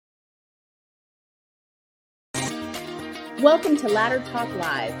Welcome to Ladder Talk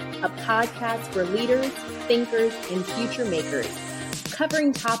Live, a podcast for leaders, thinkers, and future makers,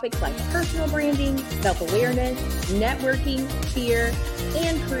 covering topics like personal branding, self-awareness, networking, fear,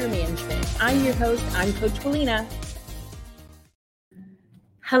 and career management. I'm your host, I'm Coach Polina.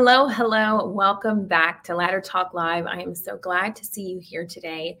 Hello. Welcome back to Ladder Talk Live. I am so glad to see you here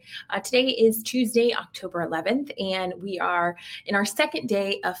today. Today is Tuesday, October 11th, and we are in our second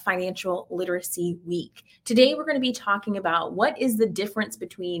day of Financial Literacy Week. Today, we're going to be talking about what is the difference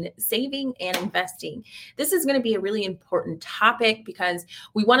between saving and investing. This is going to be a really important topic because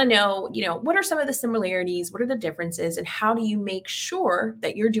we want to know, what are some of the similarities, what are the differences, and how do you make sure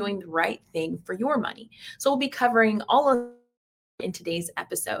that you're doing the right thing for your money? So we'll be covering all of in today's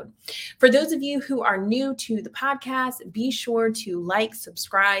episode. For those of you who are new to the podcast, be sure to like,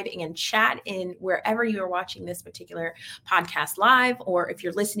 subscribe, and chat in wherever you are watching this particular podcast live, or if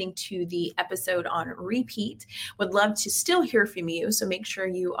you're listening to the episode on repeat. Would love to still hear from you. So make sure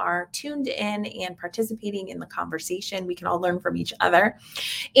you are tuned in and participating in the conversation. We can all learn from each other.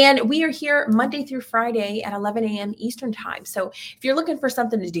 And we are here Monday through Friday at 11 a.m. Eastern time. So if you're looking for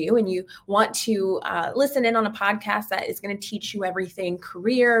something to do and you want to listen in on a podcast that is going to teach you everything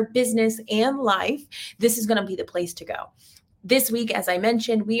career, business, and life, this is going to be the place to go. This week, as I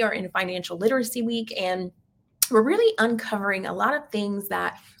mentioned, we are in Financial Literacy Week, and we're really uncovering a lot of things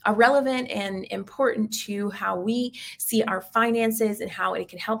that are relevant and important to how we see our finances and how it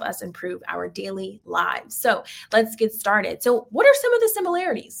can help us improve our daily lives. So let's get started. So what are some of the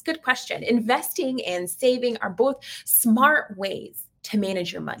similarities? Good question. Investing and saving are both smart ways to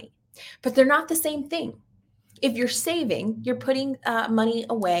manage your money, but they're not the same thing. If you're saving, you're putting money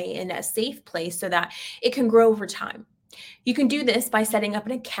away in a safe place so that it can grow over time. You can do this by setting up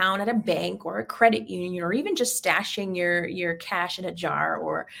an account at a bank or a credit union, or even just stashing your cash in a jar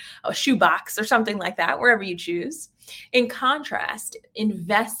or a shoebox or something like that, wherever you choose. In contrast,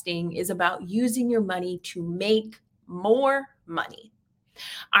 investing is about using your money to make more money.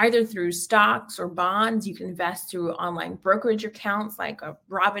 Either through stocks or bonds, you can invest through online brokerage accounts like a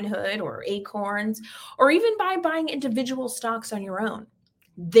Robinhood or Acorns, or even by buying individual stocks on your own.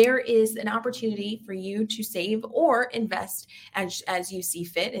 There is an opportunity for you to save or invest as you see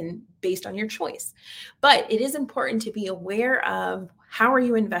fit and based on your choice. But it is important to be aware of how are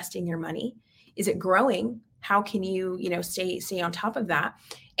you investing your money? Is it growing? How can you, stay on top of that?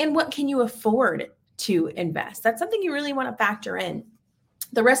 And what can you afford to invest? That's something you really want to factor in.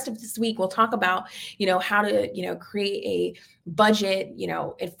 The rest of this week, we'll talk about, how to, create a budget,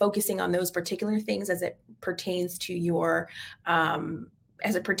 and focusing on those particular things as it pertains to your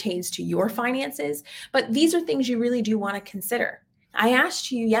finances. But these are things you really do want to consider. I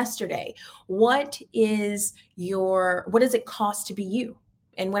asked you yesterday, what does it cost to be you?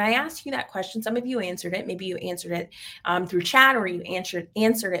 And when I asked you that question, some of you answered it. Maybe you answered it through chat, or you answered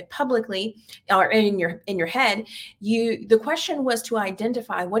it publicly or in your head. The question was to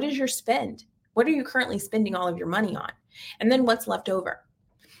identify, what is your spend? What are you currently spending all of your money on? And then what's left over?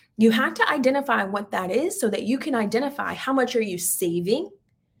 You have to identify what that is so that you can identify how much are you saving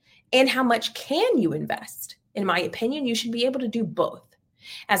and how much can you invest. In my opinion, you should be able to do both.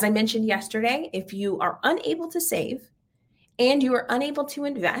 As I mentioned yesterday, if you are unable to save and you are unable to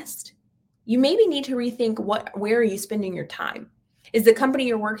invest, you maybe need to rethink where are you spending your time? Is the company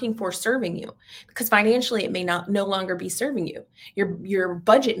you're working for serving you? Because financially, it may no longer be serving you. Your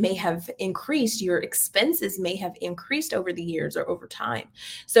budget may have increased. Your expenses may have increased over the years or over time.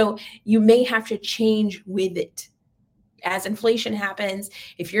 So you may have to change with it. As inflation happens,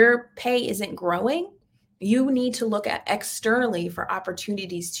 if your pay isn't growing, you need to look at externally for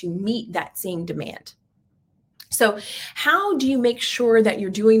opportunities to meet that same demand. So how do you make sure that you're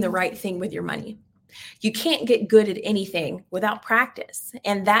doing the right thing with your money? You can't get good at anything without practice,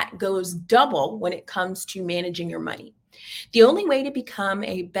 and that goes double when it comes to managing your money. The only way to become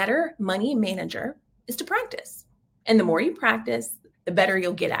a better money manager is to practice. And the more you practice, the better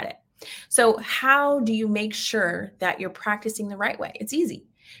you'll get at it. So how do you make sure that you're practicing the right way? It's easy.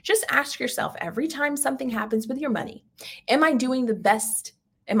 Just ask yourself every time something happens with your money, am I doing the best?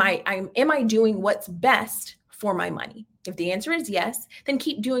 Am I doing what's best for my money? If the answer is yes, then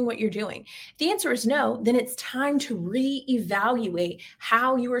keep doing what you're doing. If the answer is no, then it's time to reevaluate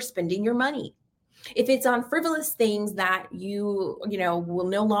how you are spending your money. If it's on frivolous things that you will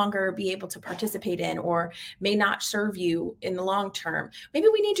no longer be able to participate in or may not serve you in the long term, maybe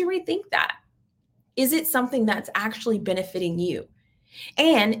we need to rethink that. Is it something that's actually benefiting you?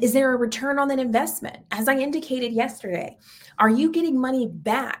 And is there a return on that investment? As I indicated yesterday, are you getting money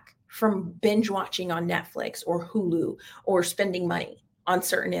back from binge watching on Netflix or Hulu or spending money on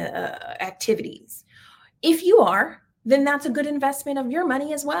certain activities? If you are, then that's a good investment of your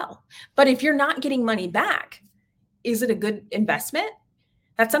money as well. But if you're not getting money back, is it a good investment?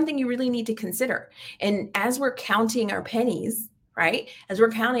 That's something you really need to consider. And as we're counting our pennies, right? As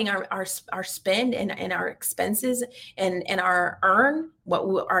we're counting our spend and our expenses and our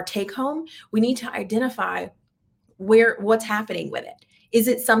our take home, we need to identify what's happening with it. Is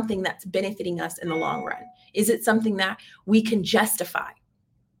it something that's benefiting us in the long run? Is it something that we can justify?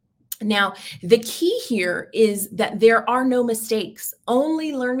 Now, the key here is that there are no mistakes,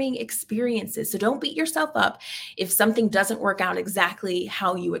 only learning experiences. So don't beat yourself up if something doesn't work out exactly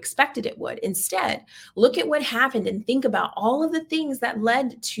how you expected it would. Instead, look at what happened and think about all of the things that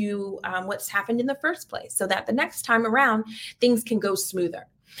led to what's happened in the first place so that the next time around, things can go smoother.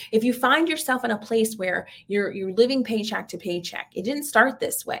 If you find yourself in a place where you're living paycheck to paycheck, it didn't start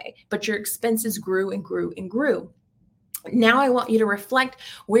this way, but your expenses grew and grew and grew. Now I want you to reflect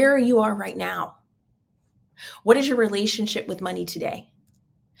where you are right now. What is your relationship with money today?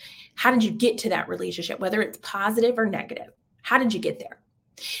 How did you get to that relationship, whether it's positive or negative? How did you get there?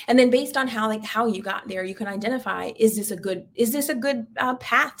 And then based on how you got there, you can identify, is this a good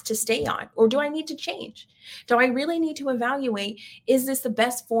path to stay on? Or do I need to change? Do I really need to evaluate, is this the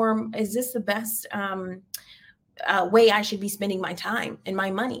best form? Is this the best way I should be spending my time and my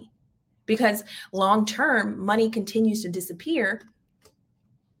money? Because long term, money continues to disappear.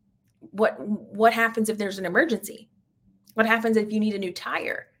 What happens if there's an emergency? What happens if you need a new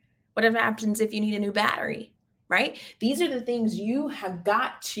tire? What happens if you need a new battery? Right? These are the things you have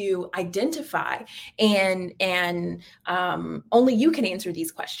got to identify, and only you can answer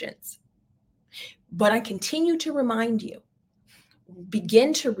these questions. But I continue to remind you,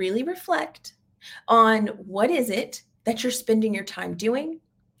 begin to really reflect on what is it that you're spending your time doing.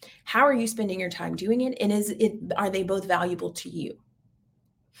 How are you spending your time doing it? And are they both valuable to you?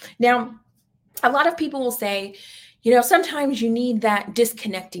 Now, a lot of people will say, sometimes you need that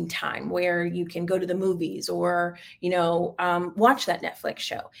disconnecting time where you can go to the movies or, watch that Netflix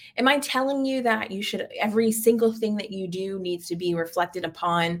show. Am I telling you that every single thing that you do needs to be reflected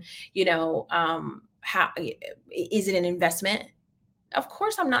upon, how is it an investment? Of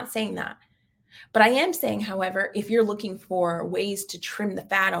course, I'm not saying that. But I am saying, however, if you're looking for ways to trim the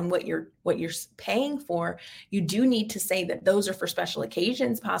fat on what you're paying for, you do need to say that those are for special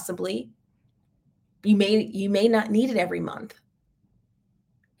occasions, possibly. You may not need it every month.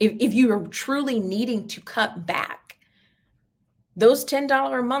 If you are truly needing to cut back, those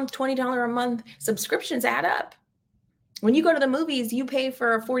 $10 a month, $20 a month subscriptions add up. When you go to the movies, you pay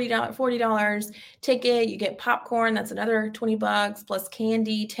for a $40 ticket, you get popcorn, that's another $20 plus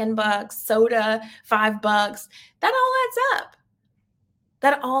candy, $10, soda, $5. That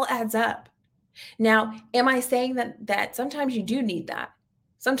all adds up. Now, am I saying that sometimes you do need that?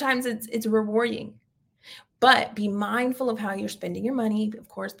 Sometimes it's rewarding. But be mindful of how you're spending your money. Of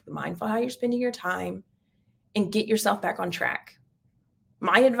course, be mindful of how you're spending your time and get yourself back on track.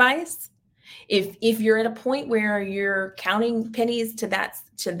 My advice, if you're at a point where you're counting pennies to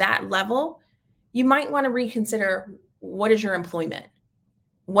that level, you might want to reconsider, what is your employment?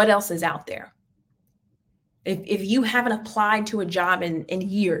 What else is out there? If you haven't applied to a job in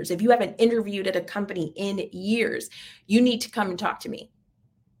years, if you haven't interviewed at a company in years, you need to come and talk to me.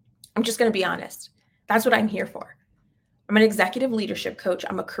 I'm just going to be honest. That's what I'm here for. I'm an executive leadership coach.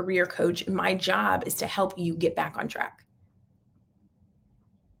 I'm a career coach. And my job is to help you get back on track.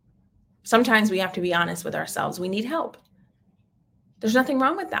 Sometimes we have to be honest with ourselves. We need help. There's nothing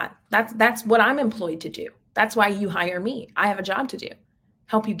wrong with that. That's what I'm employed to do. That's why you hire me. I have a job to do.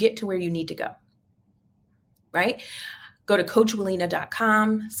 Help you get to where you need to go. Right? Go to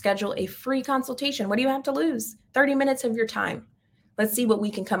coachwillena.com, schedule a free consultation. What do you have to lose? 30 minutes of your time. Let's see what we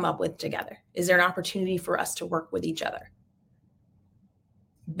can come up with together. Is there an opportunity for us to work with each other?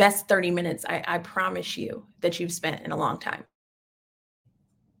 Best 30 minutes, I promise you, that you've spent in a long time.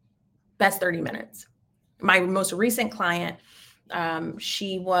 Best 30 minutes. My most recent client,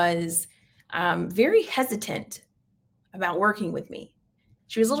 she was very hesitant about working with me.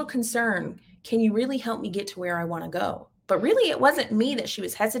 She was a little concerned. Can you really help me get to where I want to go? But really, it wasn't me that she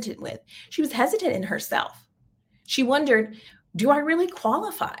was hesitant with. She was hesitant in herself. She wondered, do I really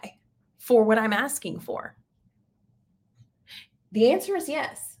qualify for what I'm asking for? The answer is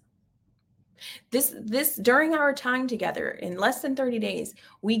yes. This during our time together, in less than 30 days,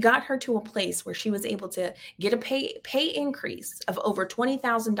 we got her to a place where she was able to get a pay increase of over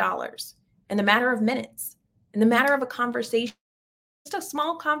 $20,000 in the matter of minutes, in the matter of a conversation, just a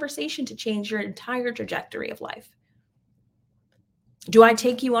small conversation to change your entire trajectory of life. Do I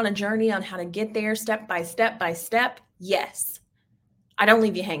take you on a journey on how to get there step by step by step? Yes. I don't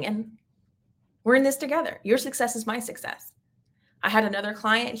leave you hanging. We're in this together. Your success is my success. I had another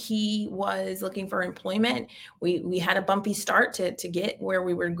client. He was looking for employment. We had a bumpy start to get where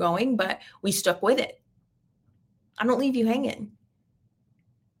we were going, but we stuck with it. I don't leave you hanging.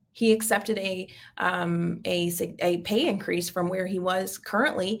 He accepted a pay increase from where he was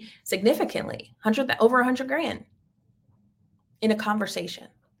currently significantly, over $100,000 in a conversation.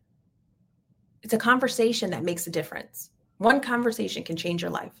 It's a conversation that makes a difference. One conversation can change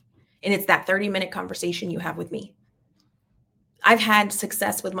your life. And it's that 30-minute conversation you have with me. I've had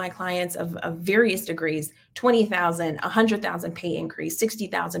success with my clients of various degrees, 20,000, 100,000 pay increase,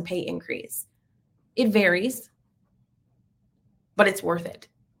 60,000 pay increase. It varies, but it's worth it.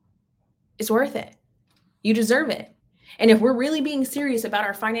 It's worth it. You deserve it. And if we're really being serious about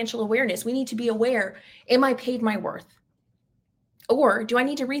our financial awareness, we need to be aware, am I paid my worth? Or do I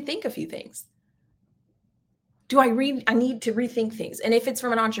need to rethink a few things? I need to rethink things. And if it's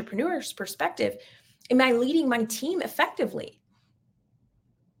from an entrepreneur's perspective, am I leading my team effectively?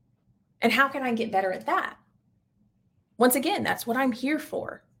 And how can I get better at that? Once again, that's what I'm here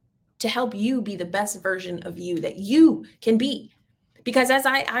for, to help you be the best version of you that you can be. Because as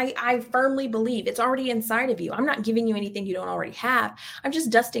I firmly believe, it's already inside of you. I'm not giving you anything you don't already have. I'm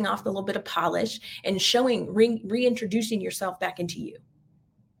just dusting off the little bit of polish and reintroducing yourself back into you.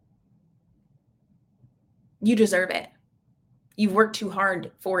 You deserve it. You've worked too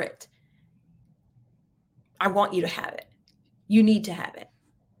hard for it. I want you to have it. You need to have it.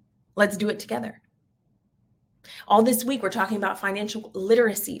 Let's do it together. All this week, we're talking about financial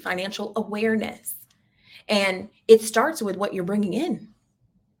literacy, financial awareness. And it starts with what you're bringing in.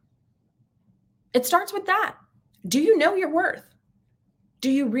 It starts with that. Do you know your worth? Do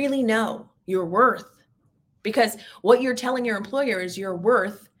you really know your worth? Because what you're telling your employer is you're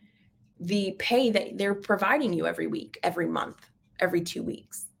worth the pay that they're providing you every week, every month, every 2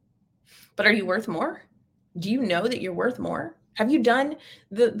 weeks. But are you worth more? Do you know that you're worth more? Have you done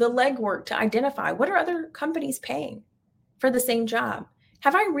the legwork to identify what are other companies paying for the same job?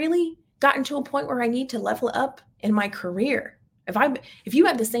 Have I really gotten to a point where I need to level up in my career? If you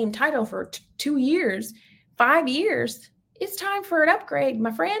have the same title for 2 years, 5 years, it's time for an upgrade,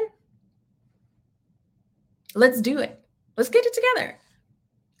 my friend. Let's do it. Let's get it together.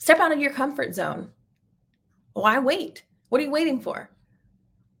 Step out of your comfort zone. Why wait? What are you waiting for?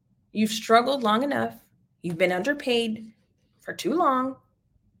 You've struggled long enough. You've been underpaid for too long.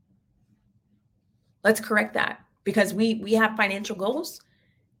 Let's correct that, because we have financial goals.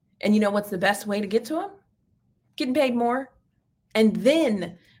 And you know what's the best way to get to them? Getting paid more and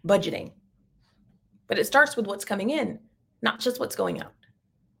then budgeting. But it starts with what's coming in, not just what's going out.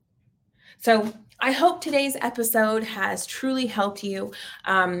 So I hope today's episode has truly helped you.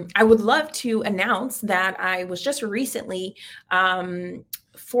 I would love to announce that I was just recently announced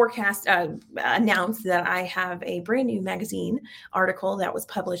that I have a brand new magazine article that was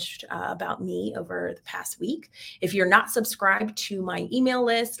published about me over the past week. If you're not subscribed to my email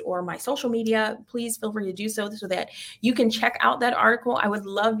list or my social media, please feel free to do so that you can check out that article. I would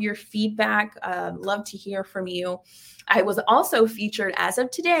love your feedback, love to hear from you. I was also featured as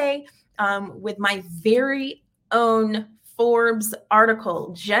of today with my very own Forbes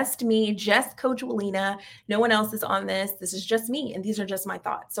article, just me, just Coach Willena. No one else is on this. This is just me, and these are just my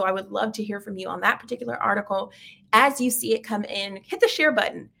thoughts. So I would love to hear from you on that particular article. As you see it come in, hit the share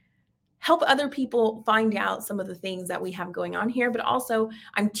button. Help other people find out some of the things that we have going on here, but also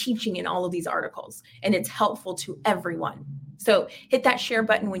I'm teaching in all of these articles, and it's helpful to everyone. So hit that share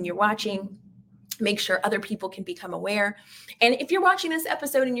button when you're watching. Make sure other people can become aware. And if you're watching this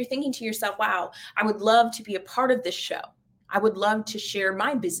episode and you're thinking to yourself, wow, I would love to be a part of this show. I would love to share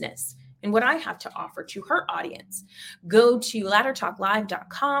my business and what I have to offer to her audience. Go to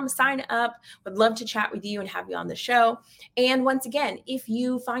laddertalklive.com, sign up. Would love to chat with you and have you on the show. And once again, if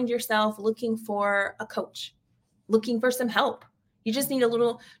you find yourself looking for a coach, looking for some help, you just need a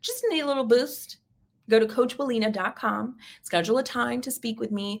little boost, go to coachwillena.com, schedule a time to speak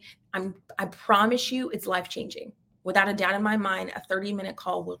with me. I promise you it's life-changing. Without a doubt in my mind, a 30-minute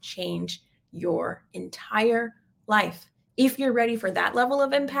call will change your entire life. If you're ready for that level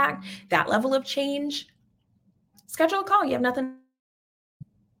of impact, that level of change, schedule a call. You have nothing.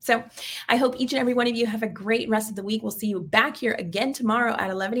 So I hope each and every one of you have a great rest of the week. We'll see you back here again tomorrow at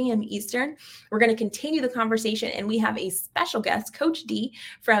 11 a.m. Eastern. We're going to continue the conversation, and we have a special guest, Coach D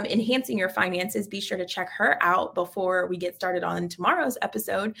from Enhancing Your Finances. Be sure to check her out before we get started on tomorrow's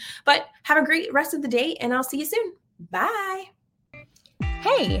episode. But have a great rest of the day, and I'll see you soon. Bye.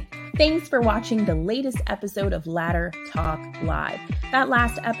 Hey, thanks for watching the latest episode of Ladder Talk Live. That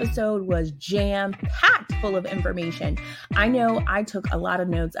last episode was jam-packed full of information. I know I took a lot of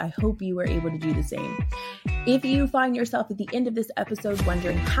notes. I hope you were able to do the same. If you find yourself at the end of this episode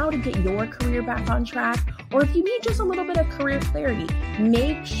wondering how to get your career back on track, or if you need just a little bit of career clarity,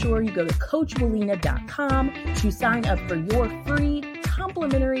 make sure you go to coachwillena.com to sign up for your free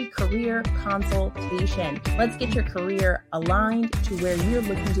complimentary career consultation. Let's get your career aligned to where you're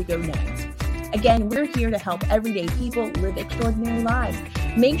looking to go next. Again, we're here to help everyday people live extraordinary lives.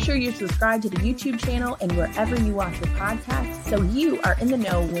 Make sure you're subscribed to the YouTube channel and wherever you watch your podcasts so you are in the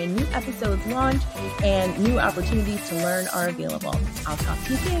know when new episodes launch and new opportunities to learn are available. I'll talk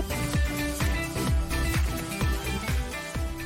to you soon.